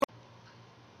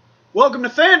Welcome to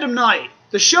Fandom Night,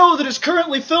 the show that is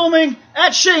currently filming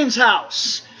at Shane's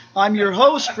house. I'm your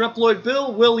host, Reploid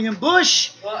Bill William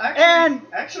Bush. Well,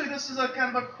 actually, this is a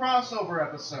kind of a crossover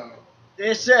episode.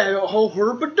 It's a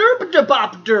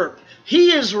herba-derp-a-derp-a-derp.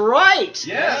 He is right.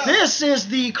 Yes. This is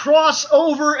the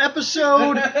crossover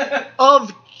episode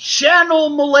of Channel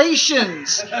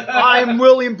Malations. I'm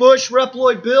William Bush,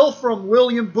 Reploid Bill from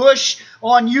William Bush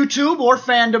on YouTube or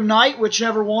Fandom Night,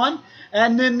 whichever one.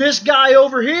 And then this guy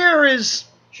over here is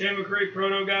Shane McCree,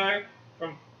 Proto Guy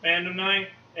from Fandom Night,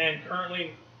 and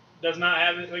currently does not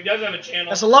have it. He does have a channel.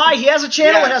 That's a lie. He has a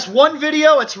channel. Yeah. It has one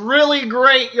video. It's really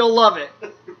great. You'll love it.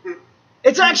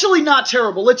 It's actually not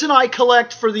terrible. It's an eye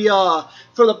collect for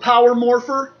the Power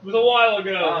Morpher. It was a while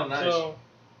ago. Oh, nice. So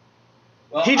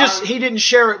Well, He didn't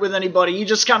share it with anybody. He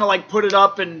just kind of like put it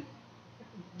up and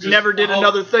never did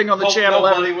another thing on the channel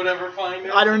nobody ever. would ever find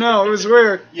it. I don't know. It was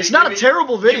weird. It's not a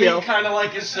terrible video. Kind of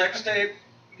like his sex tape.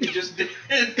 He just did.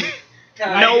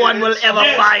 No one will ever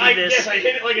find this. Yes, I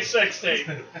hit it like a sex tape.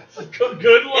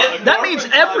 Good luck. That means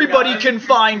everybody can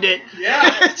find it.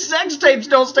 Yeah. Sex tapes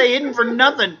don't stay hidden for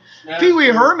nothing. That's Pee Wee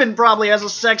true. Herman probably has a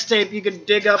sex tape you can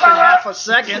dig up in half a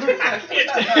second.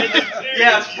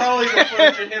 Yeah, it's probably the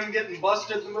footage of him getting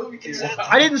busted in the movie theater.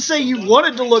 I didn't say you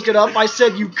wanted to look it up. I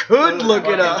said you could look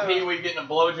it up. Pee Wee getting a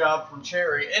blowjob from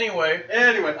Cherry. Anyway,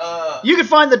 You could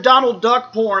find the Donald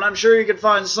Duck porn. I'm sure you could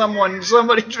find somebody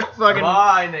fucking.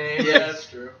 my name Yeah, is that's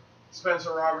true.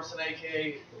 Spencer Robertson,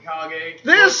 aka Kage.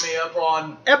 This- Look me up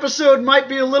on. Episode might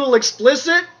be a little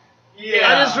explicit. Yeah.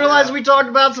 I just realized we talked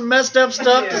about some messed up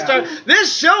stuff to Yeah. start.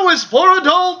 This show is for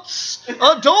adults.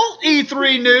 Adult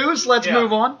E3 news. Let's Yeah.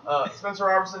 move on. Spencer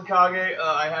Robertson Kage.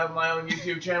 I have my own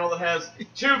YouTube channel that has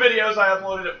 2 videos I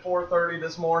uploaded at 4:30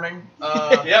 this morning.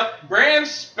 Yep, brand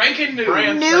spanking new.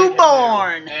 Brand spanking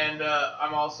Newborn. new. And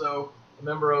I'm also a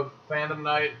member of Fandom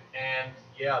Night, and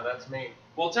yeah, that's me.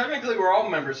 Well, technically, we're all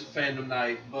members of Fandom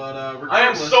Night, but regardless. I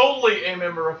am solely a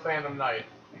member of Fandom Night.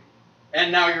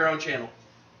 And now your own channel.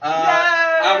 Yay!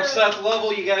 I'm Seth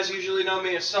Lovell. You guys usually know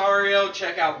me as Sario.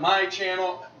 Check out my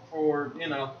channel for,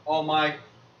 all my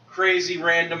crazy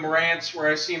random rants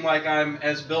where I seem like I'm,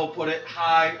 as Bill put it,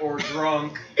 high or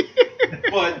drunk.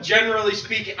 But generally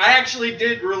speaking, I actually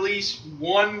did release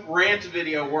one rant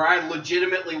video where I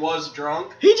legitimately was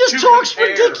drunk. He just to talks compare.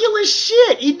 ridiculous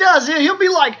shit. He does. He'll be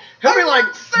like, I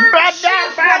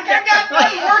got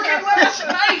done working last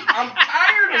night. I'm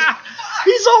tired as fuck.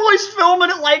 He's always filming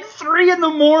at like 3 in the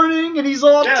morning, and he's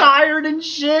all Yeah. tired and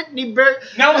shit, and he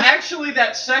No, actually,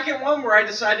 that second one where I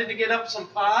decided to get up some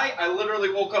pie, I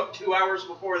literally woke up 2 hours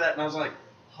before that, and I was like,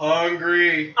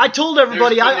 hungry. I told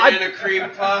everybody There's I banana cream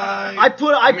pie. I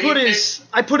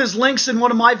put his links in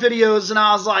one of my videos, and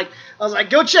I was like,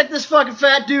 go check this fucking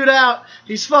fat dude out.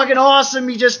 He's fucking awesome.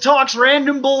 He just talks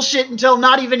random bullshit until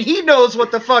not even he knows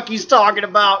what the fuck he's talking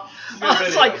about. I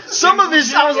was like, some of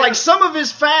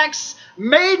his facts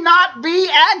may not be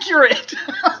accurate.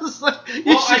 I was like,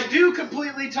 Well, I do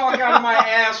completely talk out of my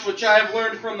ass, which I have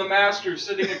learned from the master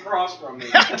sitting across from me.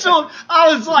 I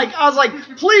was like,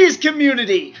 please,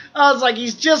 community. I was like,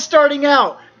 he's just starting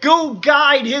out. Go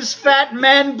guide his fat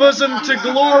man bosom to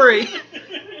glory.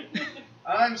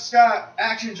 I'm Scott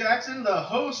Action Jackson, the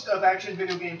host of Action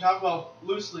Video Game Talk. Well,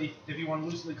 loosely, if you want to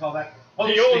loosely call that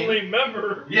hosting. the only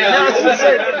member. Yeah, I was gonna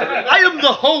say, I am the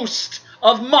host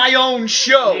of my own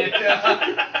show.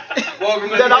 Welcome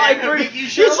to That the I Dan agree. Hibiki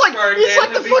Show, He's like starring the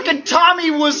Dan Hibiki. fucking Tommy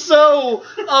Wiseau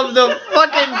of the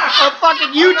fucking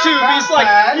YouTube.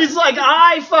 He's like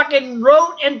I fucking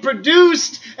wrote and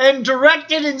produced and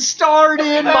directed and starred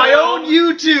in my own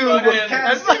YouTube Fucking and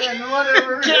Cast it and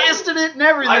whatever. casted it and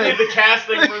everything. I did the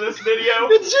casting for this video,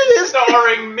 It is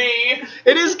starring me.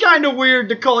 It is kind of weird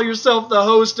to call yourself the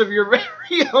host of your very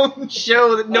own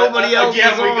show that nobody else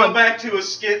Again, is we go on. back to a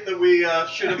skit that we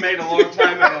should have made a long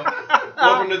time ago.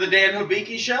 Welcome to the Dan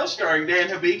Hibiki Show, starring Dan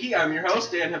Hibiki. I'm your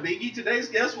host, Dan Hibiki. Today's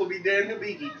guest will be Dan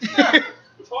Hibiki.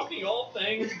 Talking all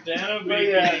things down But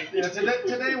yeah,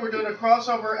 today we're doing a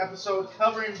crossover episode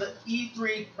covering the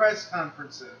E3 press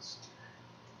conferences.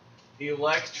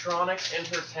 Electronic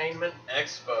Entertainment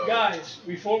Expo. Guys,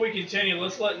 before we continue,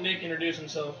 let's let Nick introduce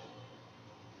himself.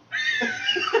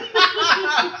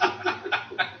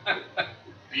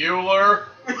 Bueller.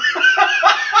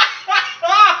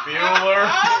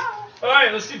 All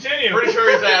right, let's continue. Pretty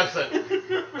sure he's absent.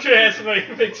 Should have had somebody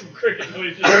make some cricket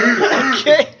noises.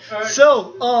 Okay,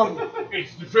 so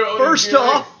first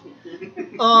off,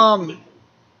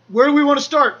 where do we want to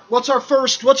start? What's our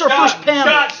first panel?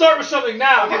 Scott, start with something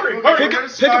now. Hurry, hurry. We're gonna Pick a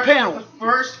start panel. with the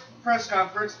first press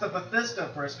conference, the Bethesda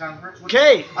press conference. which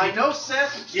Okay. I know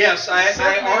Seth. Yes, I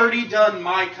Seth already done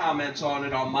my comments on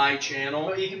it on my channel.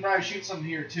 But you can probably shoot some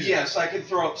here too. Yes, I could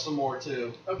throw up some more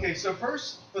too. Okay, so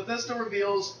first, Bethesda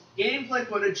reveals gameplay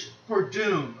footage for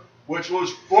Doom. Which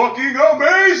was fucking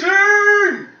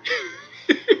amazing!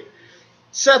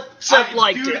 Seth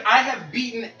liked Dude, it. I have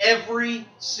beaten every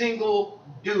single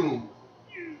Doom.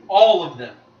 All of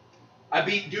them. I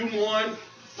beat Doom 1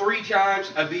 3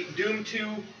 times. I beat Doom 2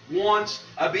 once.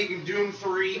 I beaten Doom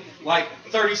 3 like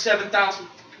 37,000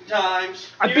 times.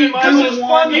 I Even beat My Doom Little-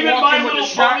 1. Even walking My with a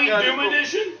Little Pony shotgun. Doom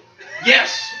Edition?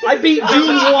 Yes! I beat It Doom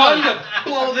was fun 1. to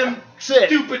blow them Sick.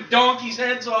 stupid donkeys'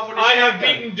 heads off with a I have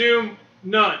shotgun. beaten Doom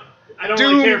none. I don't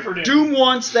really care for Doom. Doom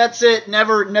once, that's it.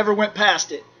 Never went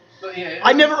past it. But yeah,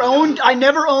 I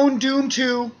never owned Doom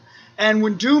 2, and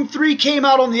when Doom 3 came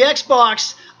out on the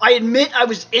Xbox, I admit I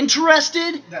was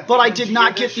interested, That but I BFG did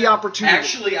not get the edition? opportunity.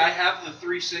 Actually, I have the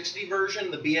 360 version,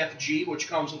 the BFG, which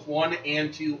comes with 1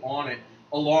 and 2 on it,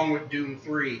 along with Doom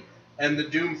 3. And the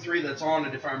Doom 3 that's on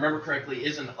it, if I remember correctly,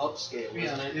 is an upscale,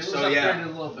 Yeah, isn't it? it was So upgraded yeah. a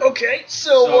little bit. Okay,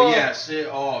 So yes,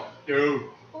 dude.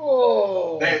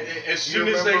 Oh. As soon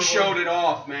as they remember showed it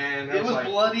off, man, I It was like,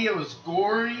 bloody. It was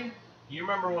gory. You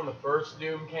remember when the first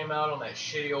Doom came out on that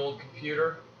shitty old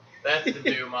computer? That's the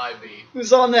Doom I beat. It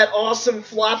was on that awesome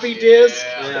floppy disk.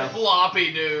 Yeah.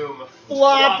 Floppy Doom.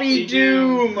 Floppy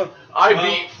Doom. I Well,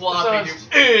 beat Floppy sounds-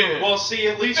 Doom. well, see,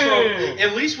 at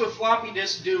least with floppy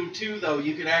disk Doom 2, though,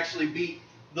 you can actually beat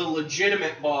the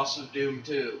legitimate boss of Doom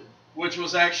 2, which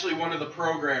was actually one of the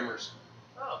programmers.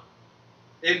 Oh.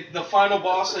 In the final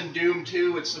boss in Doom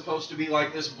 2, it's supposed to be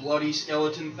like this bloody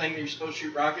skeleton thing that you're supposed to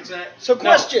shoot rockets at. So No,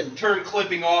 question. turn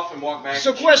clipping off and walk back.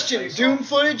 So and shoot question, his face Doom off.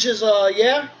 footage is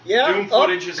yeah. Doom up,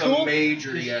 footage is cool, a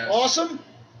major yes. awesome.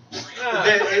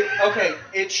 Okay,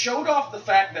 it showed off the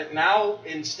fact that now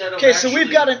instead of Okay, so we've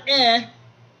actually- got an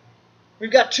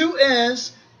we've got 2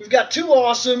 we've got 2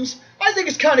 awesomes. I think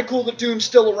it's kind of cool that Doom's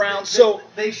still around. So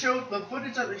They showed the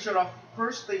footage that they showed off.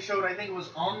 First, they showed, I think it was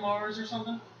on Mars or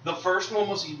something. The first one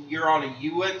was you're on a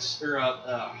UN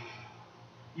or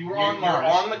You were you're, on Mars.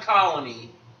 You're on the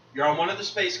colony. You're on one of the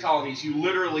space colonies.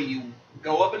 You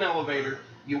go up an elevator.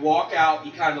 You walk out.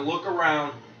 You kind of look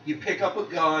around. You pick up a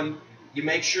gun. You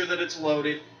make sure that it's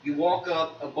loaded. You walk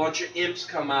up. A bunch of imps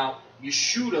come out. You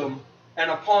shoot them.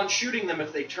 And upon shooting them,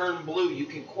 if they turn blue, you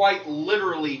can quite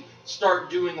literally start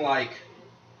doing like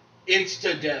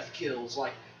insta-death kills,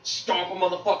 like stomp a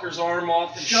motherfucker's arm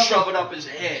off and shove it up his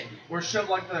head. Or shove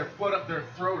like their foot up their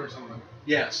throat or something.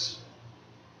 Yes.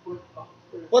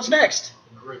 what's next?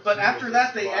 But after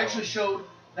that, they actually showed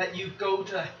that you go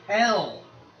to hell.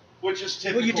 Which is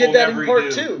typical Well, you did that of in every part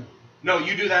Doom. 2. No,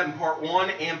 you do that in part 1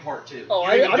 and part 2. Oh, You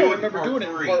I even do don't it remember part doing it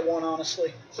in 3. part 1,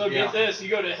 honestly. So Yeah. get this, you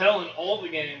go to hell in all the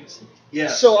games.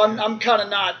 Yes. So I'm kind of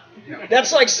not.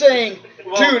 That's like saying,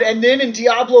 Well- dude, and then in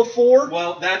Diablo 4,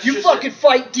 Well, that's you just fucking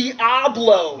fight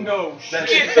Diablo. No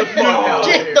That's shit. Get the fuck out of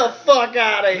Get here. the fuck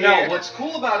out of here. No, what's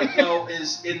cool about it though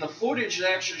is in the footage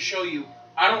they actually show you.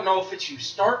 I don't know if it's you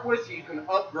start with or you can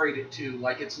upgrade it to,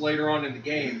 like it's later on in the You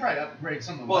can game. probably upgrade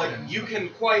some of the But weapons. you can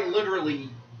quite literally,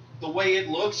 the way it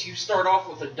looks, you start off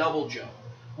with a double jump.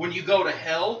 When you go to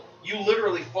hell, you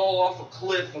literally fall off a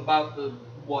cliff about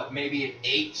maybe an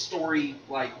 8-story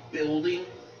like building,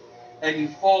 and you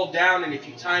fall down, and if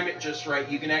you time it just right,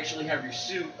 you can actually have your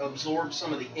suit absorb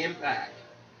some of the impact.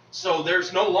 So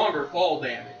there's no longer fall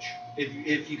damage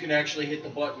if you can actually hit the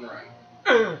button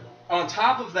right. On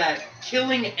top of that,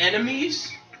 killing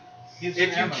enemies, Gives if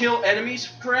you ammo. kill enemies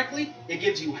correctly, it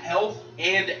gives you health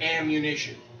and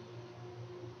ammunition.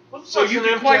 So you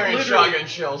can quite literally, shotgun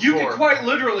shells you for? can quite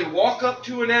literally walk up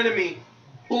to an enemy,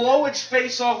 blow its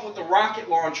face off with a rocket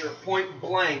launcher point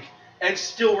blank, and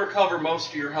still recover most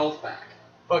of your health back.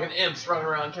 Fucking imps running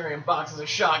around carrying boxes of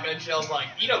shotgun shells like,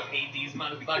 you don't need these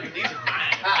motherfuckers, these are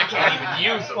mine. I can't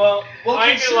even use them. Well, Well, I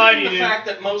ain't gonna lie to considering you, the dude. fact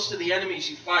that most of the enemies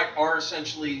you fight are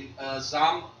essentially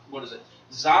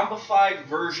zombified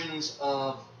versions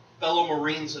of fellow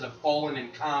Marines that have fallen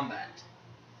in combat.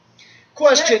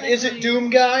 Question, is it Doom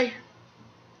Guy?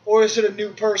 Or is it a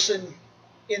new person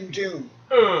in Doom?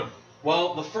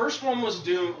 Well, the first one was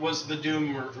the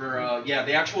Doom,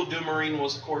 the actual Doom Marine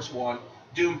was of course 1.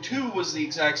 Doom 2 was the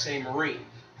exact same Marine.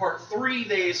 Part 3,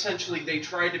 they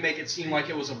tried to make it seem like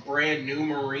it was a brand new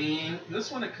Marine.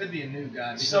 This one, it could be a new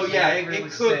guy. because So they yeah, didn't it really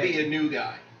could say. be a new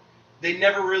guy. They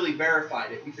never really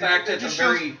verified it. In fact, It it's a just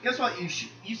shows- very Guess what?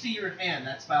 You see your hand.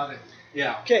 That's about it.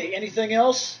 yeah. Okay, anything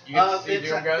else? You get to see It's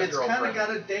Doom Guy's kind of girlfriend.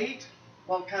 got a date.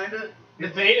 Well, kind of. The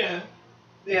beta.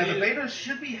 Yeah, the beta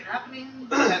should be happening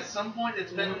at some point.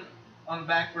 It's been on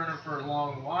back burner for a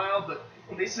long while, but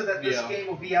They said that this game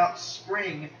will be out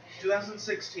spring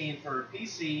 2016 for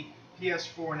PC,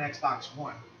 PS4, and Xbox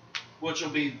One. Which will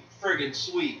be friggin'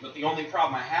 sweet. But the only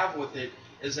problem I have with it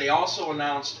is they also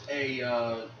announced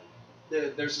there's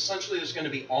going to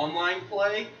be online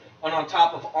play, and on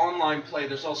top of online play,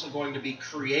 there's also going to be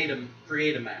create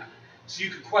a map. So you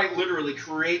could quite literally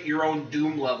create your own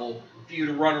Doom level for you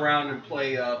to run around and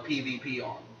play PvP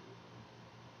on.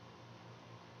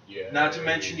 Yeah. Not to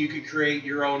mention you could create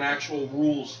your own actual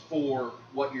rules for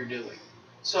what you're doing.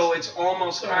 So it's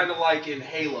almost kind of like in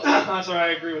Halo. I'm sorry, I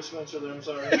agree with Spencer there. I'm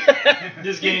sorry.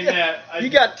 This game that You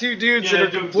got two dudes that are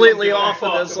completely off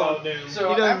of this one.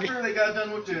 So after they got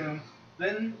done with Doom,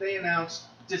 then they announced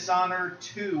Dishonored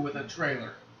 2 with a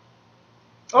trailer.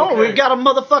 Oh, we've got a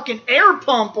motherfucking air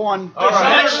pump on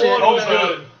that shit. Oh,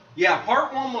 good. Yeah,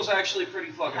 part 1 was actually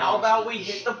pretty fucking How awesome. about we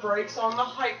hit the brakes on the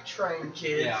hype train,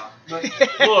 kids? Yeah. But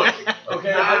Look,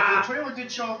 okay, the trailer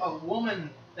did show a woman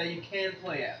that you can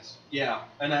play as. Yeah,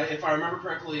 and if I remember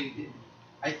correctly,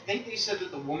 I think they said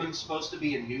that the woman's supposed to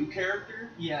be a new character.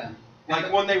 Yeah.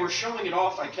 Like, when they were showing it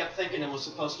off, I kept thinking it was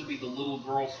supposed to be the little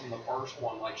girl from the first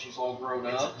one, like she's all grown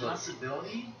It's up. a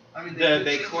possibility. I mean,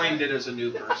 They claimed it as a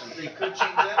new person. They could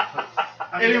change that. But,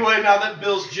 I mean, Anyway, now that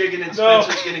Bill's jigging and No.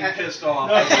 Spencer's getting pissed off.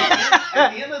 No.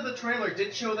 at the end of the trailer, it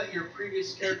did show that your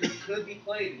previous character could be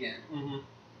played again. Mm-hmm.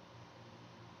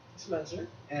 Spencer.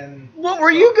 And What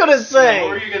were you gonna say? What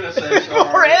were you gonna say, For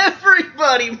sorry?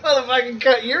 everybody, motherfucking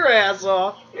cut your ass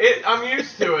off. I'm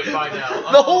used to it by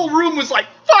now. The whole room was like,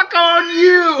 "Fuck on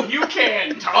you!" You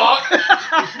can't talk.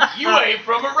 You ain't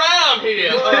from around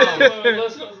here.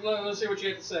 Let's see what you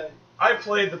have to say. I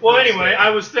played the. Well, first anyway, game. I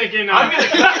was thinking. I'm gonna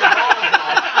cut your balls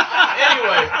off.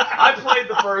 Anyway, I played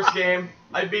the first game.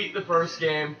 I beat the first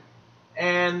game,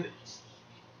 and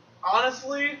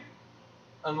honestly,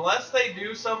 unless they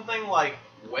do something like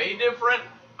way different,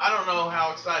 I don't know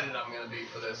how excited I'm gonna be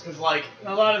for this. Cause like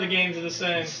a lot of the games are the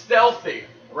same. stealthy,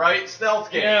 right?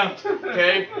 Stealth game. Yeah.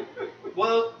 Okay.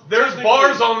 Well, There's technically-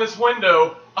 bars on this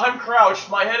window. I'm crouched.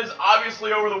 My head is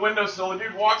obviously over the windowsill. The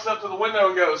dude walks up to the window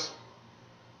and goes.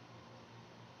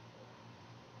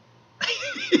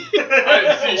 I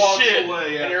didn't see Walks shit.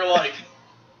 away, yeah. And you're like.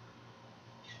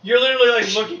 You're literally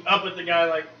like looking up at the guy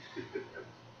like.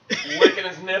 licking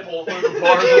his nipple through the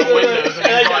bars of the windows, and And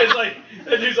that he's guy's like, like,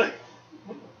 that dude's like,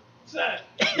 what's that?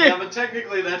 Yeah, but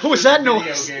technically that's What was just that video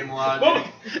noise? game What,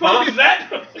 logic. what was that?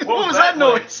 What was that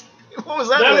noise? What was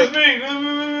that? That was like?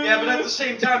 me. Yeah, but at the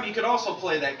same time, you could also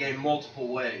play that game multiple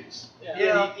ways.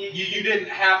 Yeah. You didn't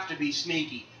have to be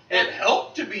sneaky. It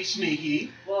helped to be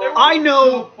sneaky. well, I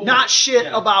know Cool. not shit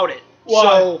Yeah. about it, Why?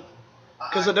 so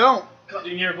because I don't.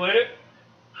 You ever played it?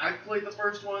 I played the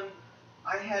first one.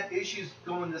 I had issues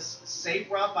going this safe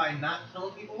route by not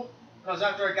killing people. Because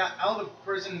after I got out of the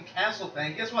prison castle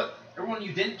thing, guess what? Everyone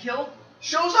you didn't kill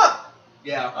shows up.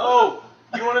 Yeah. oh,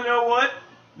 you want to know what?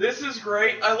 This is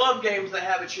great. I love games that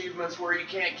have achievements where you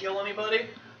can't kill anybody.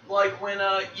 Like when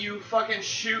you fucking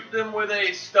shoot them with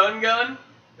a stun gun.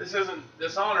 This isn't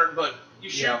Dishonored, but you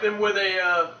shoot Yeah. them with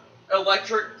a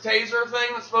electric taser thing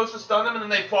that's supposed to stun them, and then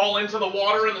they fall into the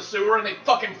water in the sewer and they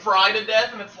fucking fry to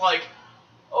death, and it's like,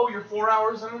 oh, you're 4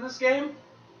 hours into this game?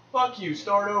 Fuck you,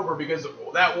 start over, because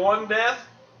that one death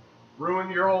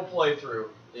ruined your whole playthrough.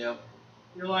 Yeah.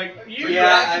 You're like, You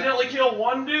Yeah, accidentally kill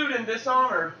one dude in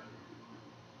Dishonored.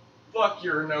 Fuck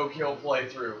your no-kill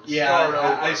playthrough. Yeah, Start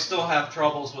over. I still have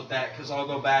troubles with that because I'll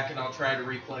go back and I'll try to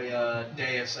replay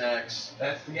Deus Ex.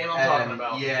 That's the game I'm And, talking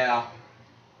about. Yeah.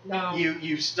 no.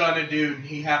 You stun a dude and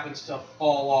he happens to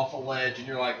fall off a ledge and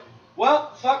you're like,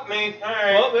 well, fuck me.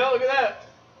 Alright. Well, yeah, look at that.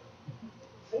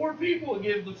 4 people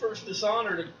give the first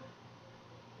Dishonored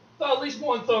at least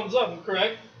 1 thumbs up,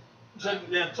 correct?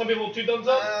 Yeah. Some people 2 thumbs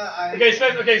up? Okay,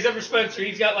 except for Spencer.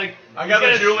 He's got like... I got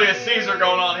he's the Julius Caesar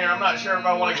going on here. I'm not sure if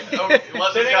I want to let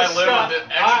So this guy live Scott, with it.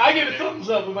 I give it thumbs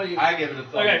up. What about you? I give it a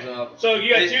thumbs Okay. up. So you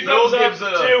got Hey, 2 Bill thumbs gives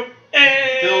up, it a- 2,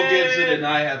 and... Bill gives it and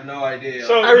I have no idea.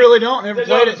 So- I really don't. Never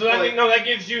played it. So that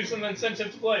gives you some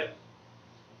incentive to play it.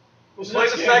 Play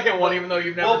the second one, even though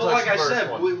you've never well, but touched like the I first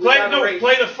said, one. we Play gotta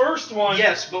rate- the first one.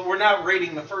 Yes, but we're not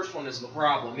rating the first one as the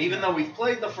problem. Even though we've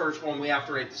played the first one, we have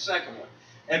to rate the second one.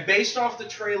 And based off the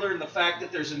trailer and the fact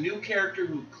that there's a new character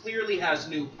who clearly has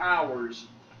new powers,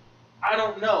 I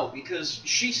don't know, because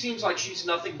she seems like she's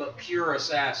nothing but pure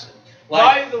assassin.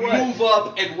 Like, By the way- move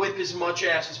up and whip as much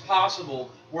ass as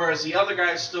possible, whereas the other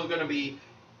guy's still going to be,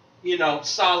 you know,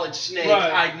 solid snake,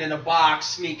 Right. hiding in a box,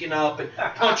 sneaking up, and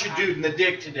punch a dude in the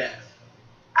dick to death.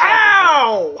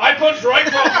 Ow! I punched Rycroft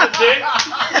in the dick.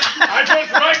 I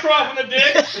punched Rycroft in the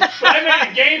dick, but I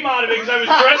made a game out of it because I was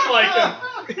dressed like him.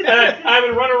 And I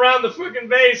would run around the fucking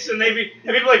base, and they'd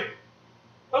be like,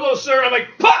 hello, sir. I'm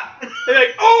like, pop! And they're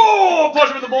like, oh! Punch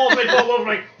him in the balls, and they fall over. I'm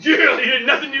like, yeah, there's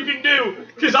nothing you can do,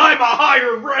 because I'm a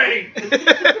higher rank.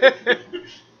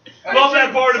 Love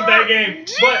that part of that game.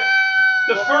 But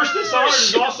the first Dishonored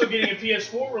is also getting a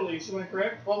PS4 release, am I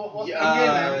correct? Well,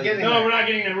 Yeah, I'm getting No, there. we're not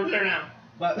getting there. We're there now.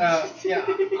 But, yeah,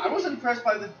 I was impressed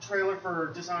by the trailer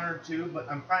for Dishonored 2, but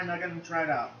I'm probably not going to try it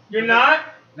out. You're not?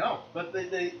 No, but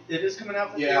it is coming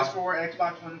out for Yeah. PS4,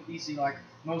 Xbox One, PC, like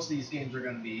most of these games are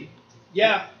going to be.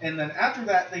 Yeah. And then after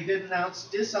that, they did announce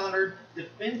Dishonored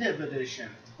Definitive Edition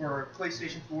for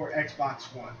PlayStation 4, Xbox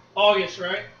One. August,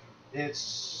 right?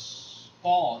 It's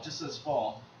fall, just says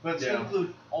fall, but it's going Yeah. to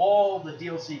include all the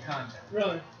DLC content.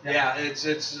 Really? Yeah, it's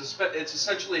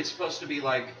essentially it's supposed to be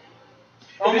like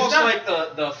almost not- like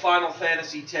the Final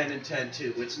Fantasy X and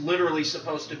X-2. It's literally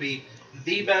supposed to be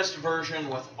the best version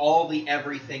with all the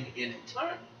everything in it. All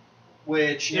right.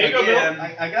 Which There you go, Bill. again,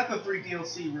 I got the 3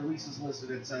 DLC releases listed.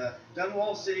 It's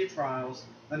Dunwall City Trials,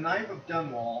 The Knife of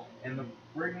Dunwall, and The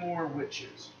Brigmore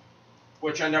Witches.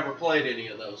 which I never played any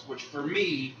of those. Which for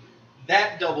me,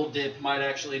 that double dip might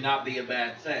actually not be a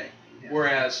bad thing. Yeah.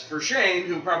 Whereas for Shane,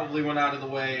 who probably went out of the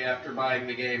way after buying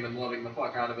the game and loving the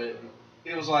fuck out of it,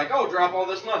 he was like, "Oh, drop all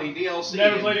this money, DLC."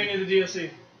 Never and- played any of the DLC.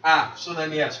 So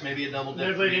then yes, maybe a double dip.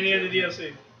 Never for played me any of too. the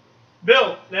DLC.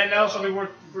 Bill, that now also be worth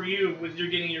for you with you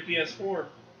getting your PS4.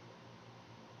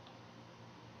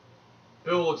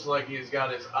 Bill looks like he's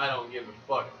got his I don't give a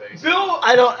fuck face. Bill,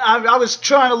 I was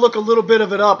trying to look a little bit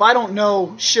of it up. I don't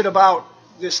know shit about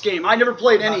this game. I never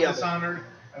played any of it. Dishonored.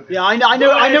 Okay. Yeah, I Well,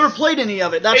 never it's- played any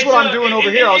of it. That's it's what I'm a- doing it- over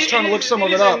it- here. I was it- trying to it look is- some of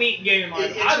it It is a up. neat game.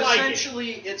 It's I like it.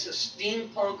 essentially it's a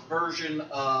steampunk version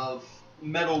of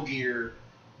Metal Gear,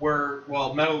 where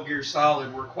Metal Gear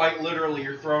Solid, where quite literally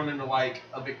you're thrown into like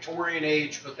a Victorian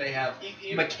age, but they have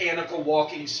mechanical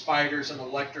walking spiders and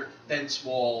electric fence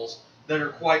walls that are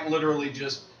quite literally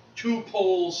just two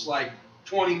poles like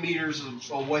 20 meters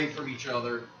away from each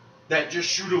other that just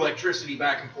shoot electricity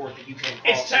back and forth that you can't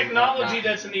cross. It's technology and whatnot.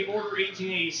 that's in the Order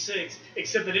 1886,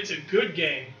 except that it's a good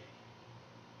game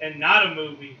and not a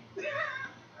movie.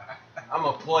 I'm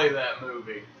gonna play that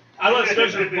movie. I let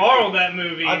Spencer borrow that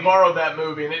movie. I borrowed that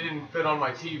movie and it didn't fit on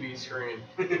my TV screen.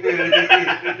 I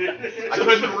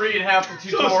couldn't read half the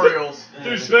tutorials.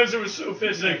 Dude, Spencer was so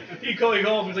pissed. Like, he called me.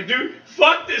 He's like, dude,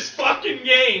 fuck this fucking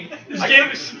game. This I game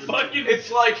couldn't- is fucking.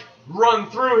 It's like, run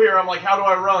through here. I'm like, how do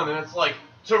I run? And it's like,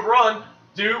 to run,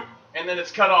 do, and then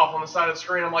it's cut off on the side of the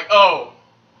screen. I'm like, oh,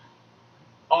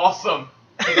 awesome.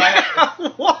 'Cause I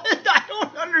have, What? I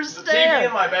don't the TV in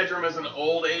understand. my bedroom is an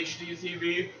old HD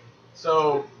TV,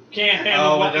 so Can't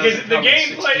handle it because doesn't the come in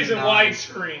game plays in 16:9.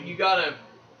 widescreen. you gotta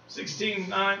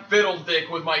 16:9. fiddle dick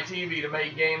with my TV to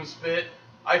make games fit.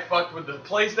 I fucked with the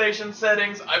PlayStation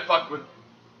settings. I fucked with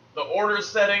the order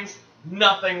settings.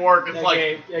 Nothing worked. It's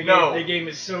That game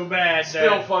is so bad. It's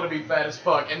still That, fun to be fat as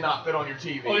fuck and not fit on your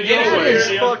TV. Oh, That yeah. Anyway, is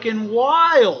Yeah. fucking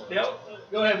wild. Yep.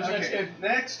 Go ahead. Next Okay. game.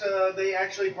 Next, they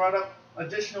actually brought up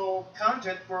additional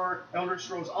content for Elder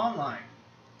Scrolls Online.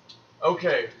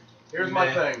 okay, here's my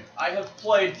Meh. thing. I have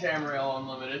played Tamriel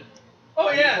Unlimited. Oh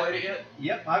Have you yeah. played it yet?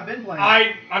 Yep, I've been playing.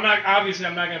 I'm not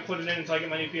gonna put it in until I get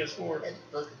my new PS4.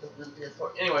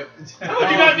 Anyway, How would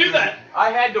you not do that? I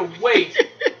had to wait.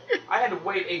 I had to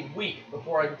wait a week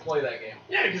before I could play that game.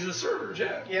 Yeah, because the servers.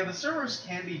 Yeah. Yeah, the servers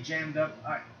can be jammed up.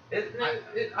 I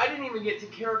didn't even get to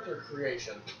character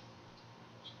creation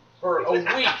for a week.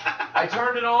 I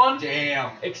turned it on,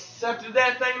 Damn. accepted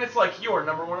that thing, and it's like, you are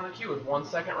number one in the queue with 1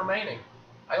 second remaining.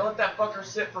 I let that fucker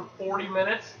sit for 40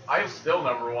 minutes. I am still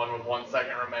number one with 1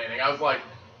 second remaining. I was like,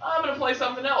 I'm gonna play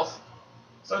something else.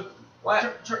 So,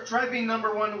 Try being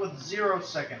number one with 0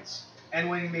 seconds and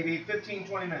waiting maybe 15,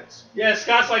 20 minutes. Yeah,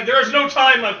 Scott's like, there's no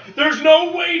time left. There's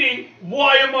no waiting.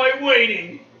 Why am I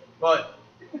waiting? but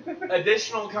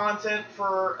additional content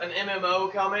for an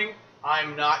MMO coming,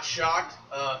 I'm not shocked.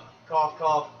 Cough,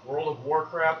 cough, World of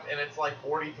Warcraft, and it's like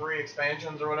 43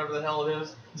 expansions or whatever the hell it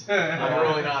is. I'm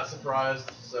really not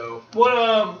surprised, so...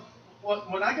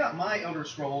 When I got my Elder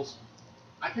Scrolls,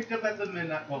 I picked up at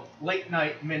the late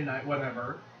night, midnight,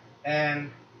 whatever,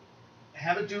 and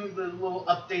had to do the little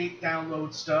update,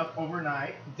 download stuff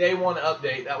overnight. Day one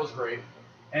update, that was great.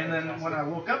 And then when I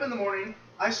woke up in the morning,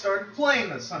 I started playing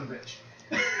this sumbitch.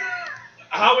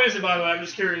 How is it, by the way? I'm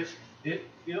just curious. It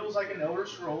feels like an Elder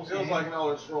Scrolls Feels game, like an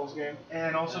Elder Scrolls game.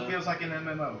 and also feels like an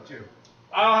MMO too.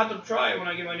 I'll have to try it when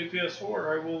I get my new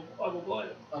PS4. I will play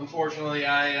it. Unfortunately,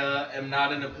 I am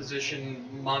not in a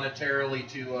position monetarily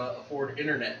to afford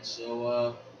internet,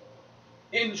 so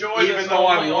Enjoy even this though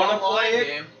I only want to online play it,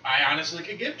 game. I honestly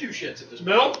could give two shits at this point.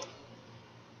 Bill?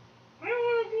 I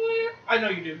want to play it. I know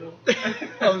you do, Bill.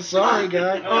 I'm sorry,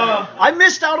 guy. I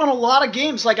missed out on a lot of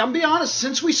games. Like, I'm be honest,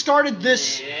 since we started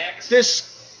this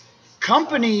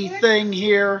company thing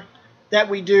here that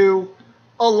we do,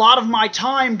 a lot of my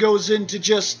time goes into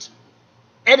just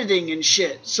editing and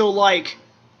shit. So, like,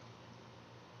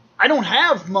 I don't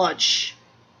have much,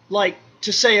 like,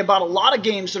 to say about a lot of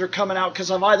games that are coming out because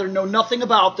I've either know nothing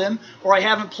about them or I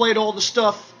haven't played all the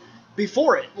stuff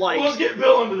before it. Like, well, let's get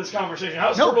Bill into this conversation.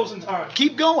 How's Turtles in Time?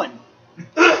 Keep going.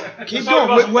 Keep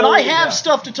going. When I have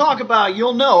stuff to talk about,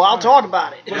 you'll know. I'll talk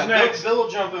about it. Yeah, next? Bill will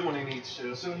jump in when he needs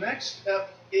to. So next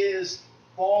up is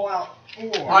Fallout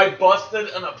 4. I busted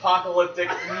an apocalyptic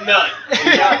nut.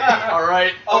 All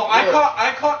right. Oh,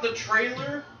 I caught the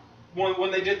trailer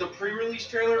when they did the pre-release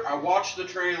trailer. I watched the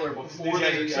trailer before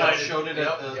they showed it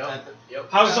at the.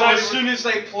 So as soon as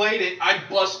they played it, I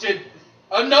busted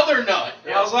another nut.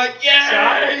 Yep. I was like,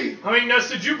 yay! How many nuts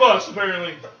did you bust,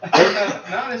 apparently?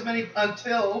 Not as many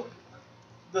until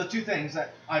the two things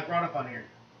that I brought up on here.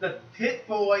 The Pit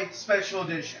Boy Special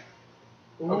Edition.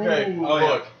 Okay, Ooh.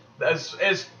 look. As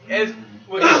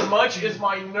much as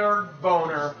my nerd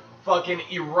boner fucking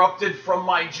erupted from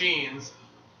my jeans,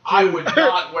 I would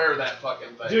not wear that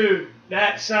fucking thing. Dude,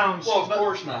 that sounds... Well, of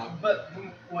course not. But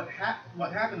what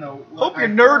happened though? Hope your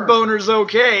nerd boner's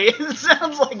okay. It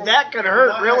sounds like that could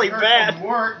hurt really bad. From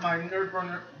work, my nerd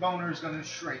boner is going to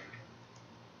shrink.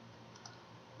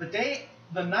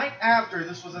 The night after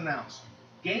this was announced,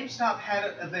 GameStop had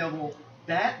it available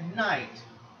that night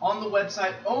on the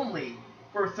website only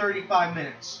for 35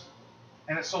 minutes,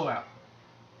 and it sold out.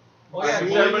 Well, yeah, I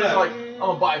because believe everybody's that. like, I'm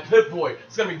gonna buy a Pip-Boy.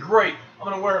 It's gonna be great. I'm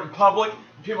gonna wear it in public.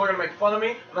 And people are gonna make fun of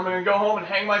me, and I'm gonna go home and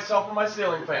hang myself on my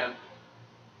ceiling fan.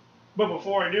 But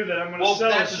before I do that, I'm going to sell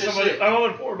it that's to just somebody, it.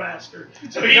 another poor bastard,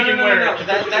 so No, he can wear it.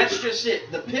 That's just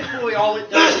it. The Pip-Boy, all it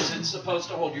does is it's supposed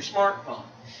to hold your smartphone.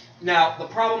 Now, the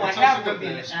problem I have with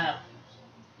this...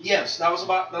 Yes, that's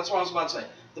what I was about to say.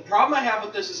 The problem I have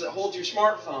with this is it holds your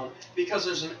smartphone because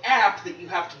there's an app that you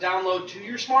have to download to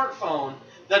your smartphone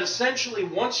that essentially,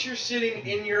 once you're sitting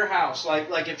in your house,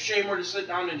 like if Shane were to sit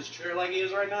down in his chair like he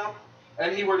is right now,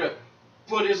 and he were to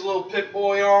put his little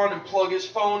Pip-Boy on and plug his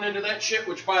phone into that shit,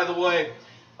 which, by the way,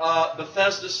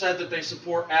 Bethesda said that they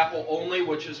support Apple only,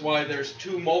 which is why there's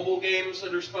 2 mobile games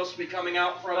that are supposed to be coming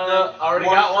out from them. Already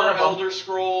got one for of them. Elder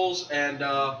Scrolls and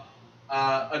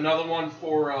another one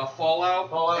for Fallout.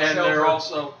 Fallout and Shelter. they're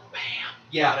also...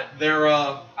 Got it. They're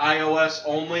iOS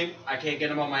only. I can't get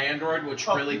them on my Android, which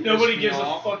really Nobody pisses me gives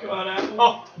off. a fuck about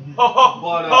Apple.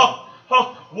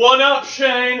 One up,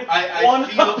 Shane. I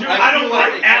feel Dude, I don't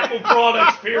like like Apple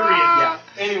products, period. Yeah.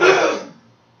 Anyway,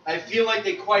 I feel like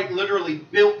they quite literally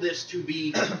built this to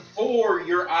be for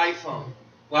your iPhone.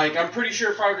 Like, I'm pretty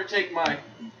sure if I were to take my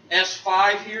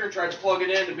S5 here and try to plug it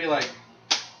in, it'd be like,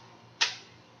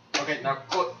 okay, now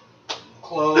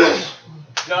close.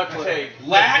 Duct tape.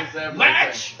 Latch.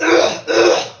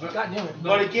 God damn it.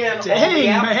 But again,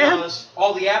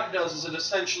 all the app does is it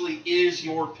essentially is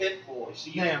your Pip-Boy. So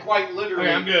you can quite literally,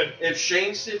 Okay, I'm good. if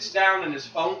Shane sits down and his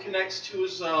phone connects to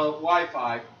his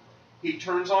Wi-Fi, he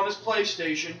turns on his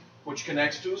PlayStation, which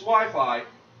connects to his Wi-Fi,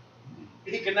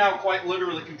 he can now quite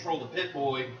literally control the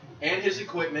Pip-Boy and his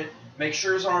equipment, make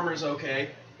sure his armor is okay,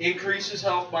 increase his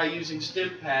health by using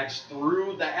stim packs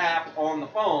through the app on the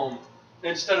phone,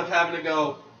 instead of having to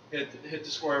go hit the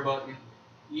square button.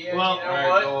 Yeah, Well, you know Alright,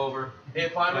 what? go over.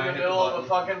 If I'm in Alright, the hit middle the of a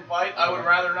button. fucking fight, I would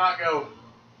rather not go.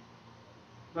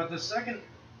 But the second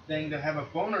thing to have a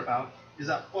boner about is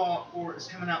that Fallout 4 is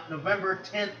coming out November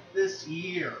 10th this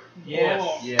year. Yes.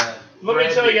 Oh. Yeah. Let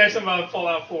me tell you guys something about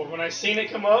Fallout 4. When I seen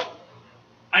it come up,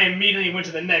 I immediately went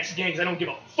to the next game because I don't give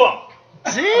a fuck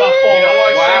about You know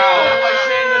Fallout. why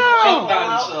Shane doesn't like Think about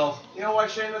Fallout? himself. You know why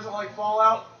Shane doesn't like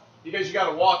Fallout? Because you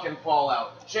gotta walk in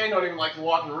Fallout. Shane don't even like to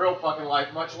walk in real fucking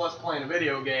life, much less playing a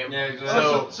video game. Yeah,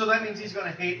 exactly. So that means he's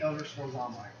going to hate Elder Scrolls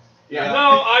Online. Yeah. No,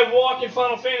 I walk in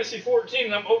Final Fantasy 14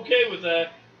 and I'm okay with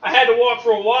that. I had to walk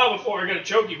for a while before I got a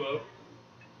chocobo.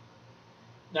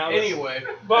 Now Anyway,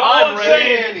 but all I'm I'm ready.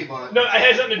 saying, Anybody. no, it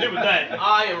has nothing to do with that.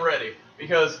 I am ready.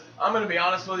 Because I'm gonna be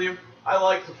honest with you, I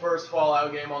liked the first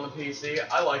Fallout game on the PC.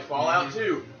 I liked Fallout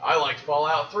 2. I liked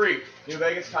Fallout 3. New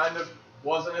Vegas kind of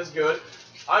wasn't as good.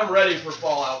 I'm ready for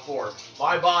Fallout 4.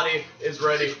 My body is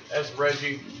ready, as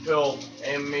Reggie, Phil,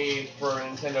 and me for a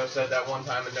Nintendo said that one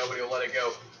time, and nobody will let it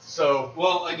go. So,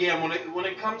 Well, again, when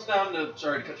it comes down to,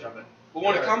 sorry to cut you off, but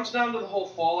when it comes down to the whole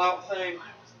Fallout thing,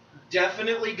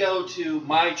 definitely go to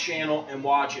my channel and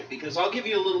watch it, because I'll give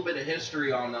you a little bit of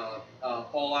history on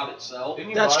Fallout itself. didn't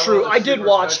you That's buy true. one of the I did super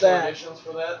watch special that. editions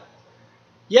for that?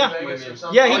 Yeah. Vegas or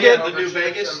something? Yeah, he did. The New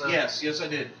Vegas. Yes, I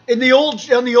did. In the old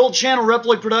channel,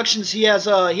 Reploid Productions, he has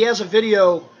a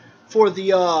video for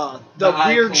the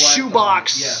weird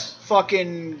shoebox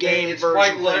fucking game it's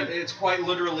version. It's quite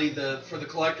literally for the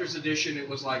collector's edition. It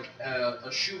was like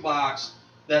a shoebox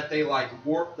that they like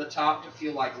warped the top to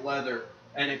feel like leather,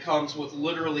 and it comes with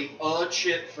literally a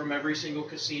chip from every single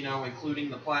casino, including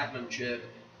the platinum chip,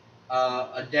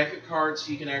 a deck of cards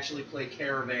so you can actually play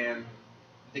Caravan,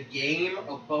 the game,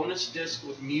 a bonus disc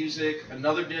with music,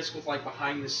 another disc with like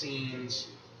behind the scenes,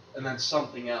 and then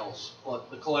something else.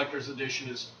 But the collector's edition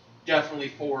is definitely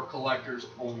for collectors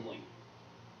only.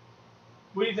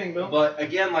 What do you think, Bill? But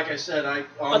again, like I said, I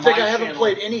haven't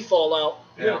played any Fallout.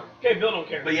 Yeah. Okay, Bill don't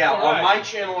care. But yeah, on my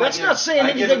channel, That's not saying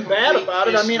anything bad about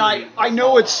it. I mean, I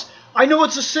know it's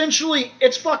essentially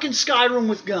it's fucking Skyrim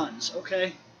with guns.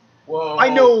 Okay. Whoa. I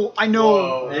know.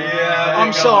 Whoa. Yeah.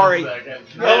 I'm sorry.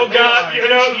 Oh God,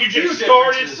 you just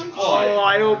started some Oh,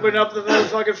 I opened up the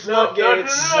motherfucking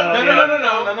floodgates. No.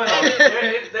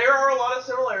 There are a lot of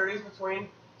similarities between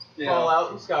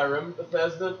Fallout and Skyrim.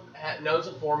 Bethesda knows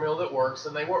a formula that works,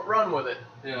 and they run with it.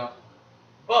 Yeah.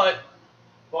 But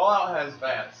Fallout has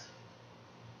bats.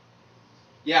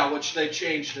 Yeah, which they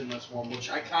changed in this one,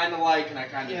 which I kind of like and I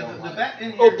kind of don't the like. bat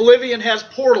in here, Oblivion has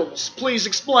portals. Please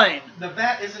explain. the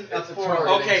bat isn't a It's a portal.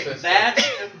 target.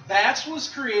 Okay, Bats was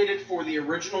created for the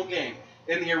original game.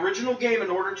 In the original game, in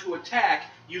order to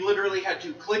attack, you literally had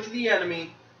to click the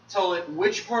enemy, tell it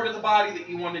which part of the body that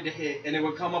you wanted to hit, and it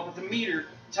would come up with a meter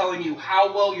telling you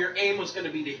how well your aim was going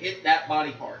to be to hit that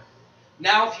body part.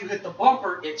 Now, if you hit the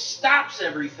bumper, it stops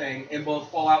everything in both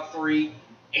Fallout 3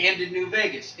 and in New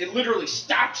Vegas. It literally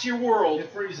stops your world. It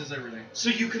freezes everything. So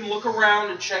you can look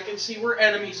around and check and see where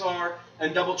enemies are,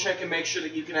 and double check and make sure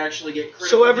that you can actually get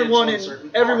critical So hits everyone on in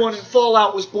certain everyone in parts.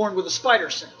 Fallout was born with a spider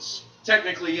sense.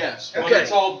 Technically, yes. But Okay.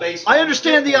 it's all based I on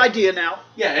understand the idea now.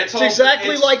 Yeah, it's It's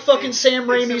exactly like fucking Sam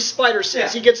Raimi's spider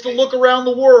sense. He gets to look around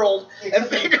the world and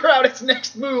figure out his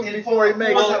next move before he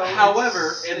makes Well, it.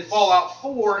 however, in Fallout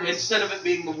 4, instead of it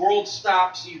being the world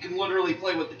stops, you can literally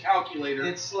play with the calculator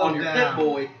It's slowed on your down.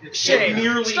 Pip-Boy. Shane, It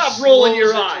merely stop rolling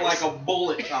your slows it eyes. to like a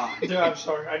bullet time. Yeah, I'm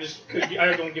sorry.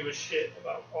 I don't give a shit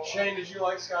about Fallout. Shane, did you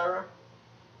like Skyrim?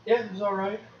 Yeah, it was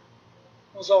alright.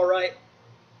 It was all right.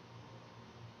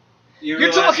 You're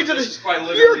You're talking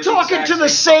to the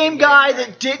same guy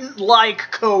that didn't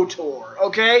like KOTOR,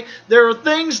 okay? There are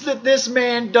things that this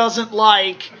man doesn't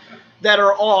like that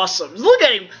are awesome. Look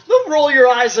at him. Don't roll your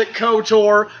eyes at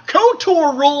KOTOR.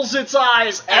 KOTOR rolls its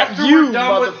eyes at After you, we're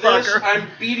done with this, motherfucker. I'm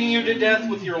beating you to death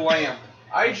with your lamp.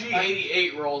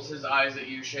 IG88 rolls his eyes at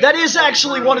you, Shane. That is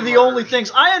actually one of the only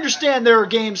things. I understand there are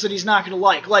games that he's not going to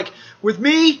like. Like, with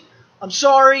me, I'm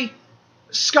sorry,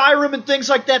 Skyrim and things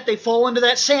like that, they fall into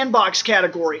that sandbox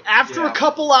category. After a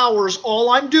couple hours, all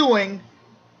I'm doing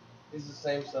It's the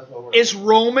same stuff over. is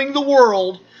roaming the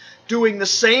world, doing the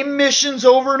same missions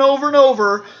over and over and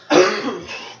over,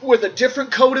 with a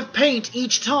different coat of paint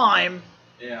each time,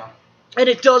 Yeah. and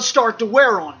it does start to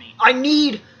wear on me.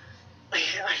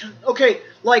 Okay,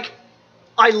 like,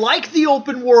 I like the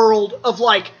open world of,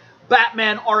 like,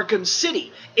 Batman Arkham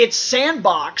City. It's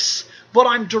sandbox, but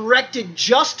I'm directed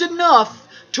just enough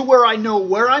to where I know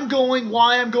where I'm going,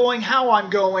 why I'm going, how I'm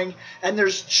going, and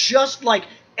there's just, like,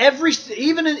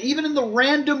 even in the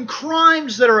random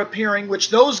crimes that are appearing, which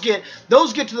those get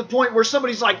to the point where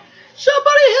somebody's like,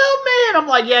 somebody help me, and I'm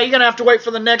like, yeah, you're gonna have to wait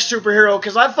for the next superhero,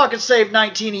 because I fucking saved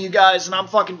 19 of you guys, and I'm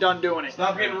fucking done doing it.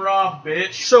 Stop getting robbed,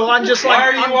 bitch. So I'm just like, Why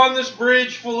are you on this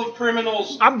bridge full of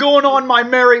criminals? I'm going on my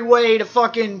merry way to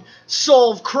fucking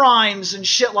solve crimes and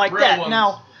shit like Real that.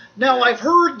 ones. Now I've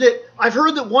heard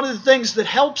that one of the things that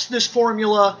helps this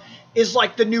formula is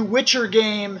like the new Witcher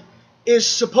game is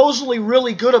supposedly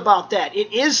really good about that.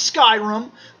 It is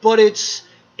Skyrim, but it's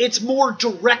more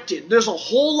directed. There's a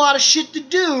whole lot of shit to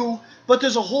do, but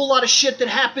there's a whole lot of shit that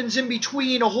happens in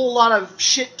between a whole lot of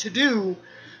shit to do.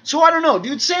 So I don't know,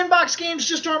 dude. Sandbox games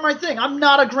just aren't my thing. I'm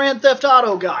not a Grand Theft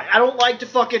Auto guy. I don't like to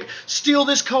fucking steal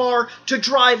this car, to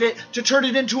drive it, to turn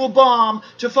it into a bomb,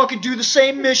 to fucking do the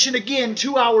same mission again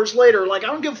 2 hours later. Like, I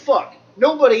don't give a fuck.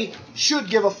 Nobody should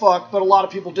give a fuck, but a lot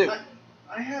of people do.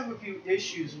 I have a few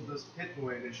issues with this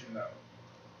Pip-Boy edition, though.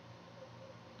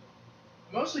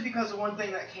 Mostly because of one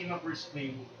thing that came up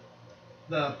recently.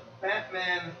 The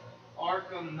Batman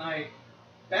Arkham Knight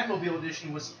Batmobile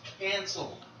edition was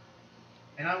canceled.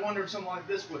 And I wonder if something like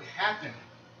this would happen.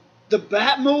 The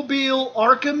Batmobile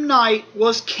Arkham Knight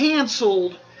was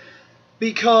canceled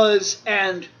because,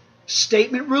 and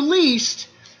statement released,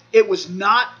 it was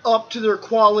not up to their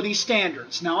quality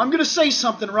standards. Now, I'm going to say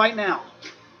something right now.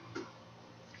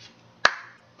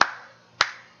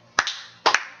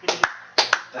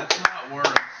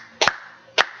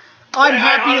 I'm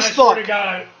happy as I swear fuck. to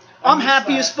God, I'm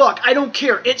happy as fuck. I don't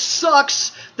care. It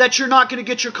sucks that you're not going to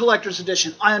get your collector's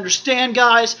edition. I understand,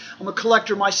 guys. I'm a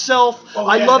collector myself. Oh,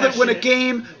 I yeah, love that it when a shit.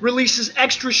 game releases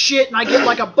extra shit and I get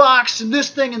like a box and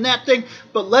this thing and that thing.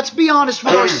 But let's be honest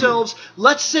with ourselves.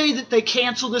 Let's say that they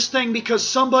cancel this thing because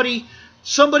somebody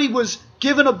was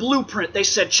given a blueprint. They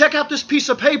said, check out this piece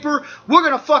of paper. We're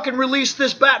going to fucking release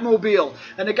this Batmobile.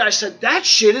 And the guy said, that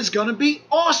shit is going to be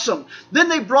awesome. Then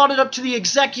they brought it up to the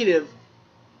executive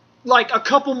like a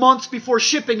couple months before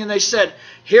shipping, and they said,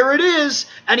 here it is,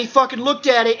 and he fucking looked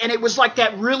at it, and it was like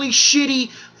that really shitty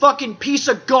fucking piece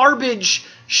of garbage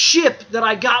ship that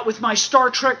I got with my Star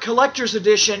Trek Collector's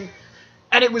Edition,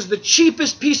 and it was the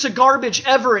cheapest piece of garbage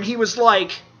ever, and he was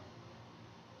like,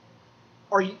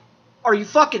 are you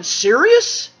fucking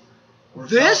serious?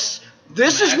 This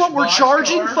is what we're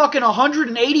charging fucking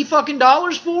 $180 fucking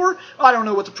dollars for? I don't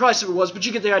know what the price of it was, but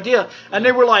you get the idea. And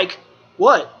they were like,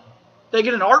 what? They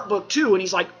get an art book too, and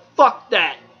he's like, fuck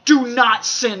that. Do not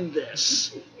send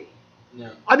this.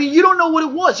 No. I mean, you don't know what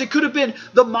it was. It could have been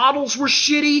the models were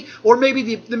shitty, or maybe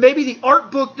the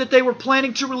art book that they were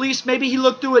planning to release, maybe he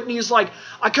looked through it and he's like,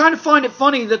 I kind of find it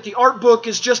funny that the art book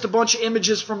is just a bunch of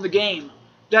images from the game.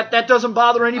 That doesn't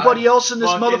bother anybody else in this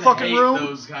motherfucking room.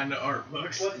 Those kind of art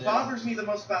books. What bothers me the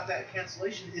most about that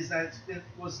cancellation is that it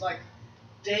was like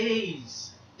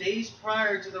days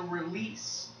prior to the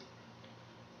release.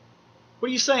 What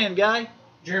are you saying, guy?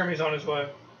 Jeremy's on his way.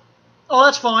 Oh,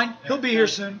 that's fine. He'll be here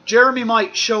soon. Jeremy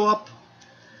might show up.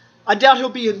 I doubt he'll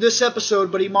be in this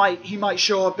episode, but he might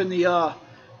show up in the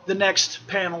next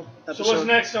panel episode. So what's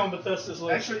next on Bethesda's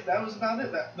list? Actually, that was about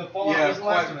it. The Fallout was the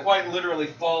last of it. Quite literally,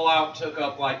 Fallout took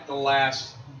up like the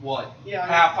last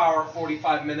half hour,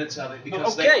 45 minutes of it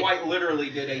because they quite literally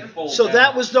did a full. So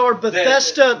that was our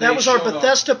Bethesda. That was our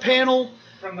Bethesda panel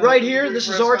right here. This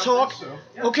is our talk. So,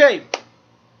 yeah. Okay.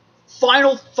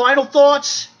 Final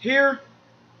thoughts here.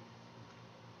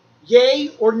 Yay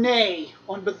or nay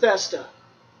on Bethesda?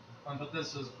 On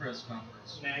Bethesda's press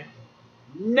conference. Nay.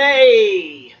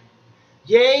 Nay.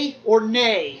 Yay or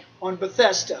nay on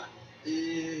Bethesda?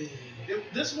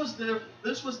 This was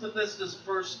Bethesda's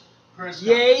first press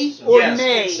Yay conference. or Yes,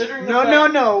 nay? considering the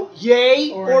No.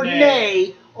 Yay Or or nay.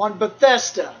 nay on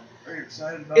Bethesda? Are you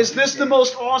excited about Is this the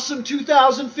most awesome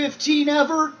 2015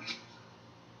 ever?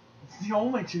 It's the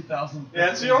only 2000. Yeah,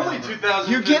 it's the only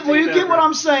 2015. You get what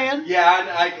I'm saying?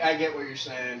 Yeah, I get what you're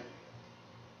saying.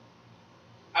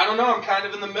 I don't know. I'm kind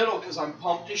of in the middle because I'm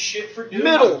pumped as shit for Doom.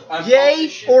 Middle. I'm Yay pumped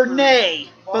as shit or for nay?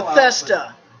 Fallout,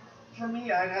 Bethesda. For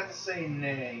me, I'd have to say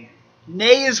nay.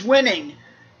 Nay is winning.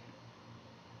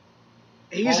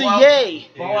 He's Fallout- a yay.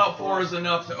 Fallout 4 is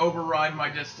enough to override my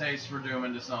distaste for Doom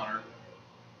and Dishonored.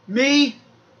 Me,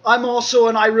 I'm also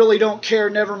an I really don't care,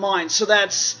 never mind. So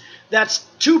that's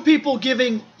two people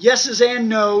giving yeses and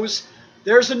nos.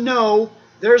 There's a no,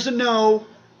 there's a no,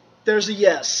 there's a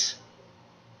yes.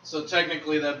 So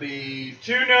technically that'd be,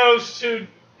 2 no's, 2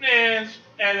 nahs,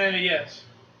 and then a yes.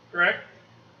 Correct?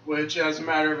 which as a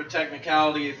matter of a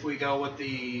technicality, if we go with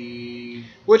the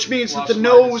Which means that Plus the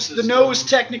minus no's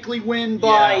system. technically win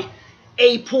by Yeah.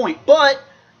 a point. But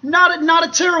not a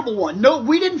terrible one. No,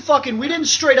 we didn't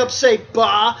straight up say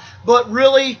bah, but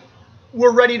really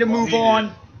we're ready to move he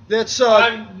on. That's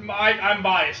I'm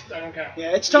biased. I don't count.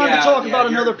 yeah, it's time to talk about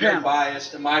another you're panel.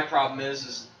 biased, and my problem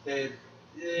is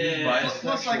Biased.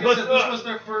 Plus, like I But, said, this was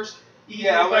their first.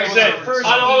 Yeah, Like I it said, was their first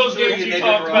out of all those E3 games and you they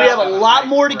talked did about, We have a release lot it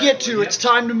more to get correctly. to. It's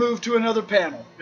time to move to another panel.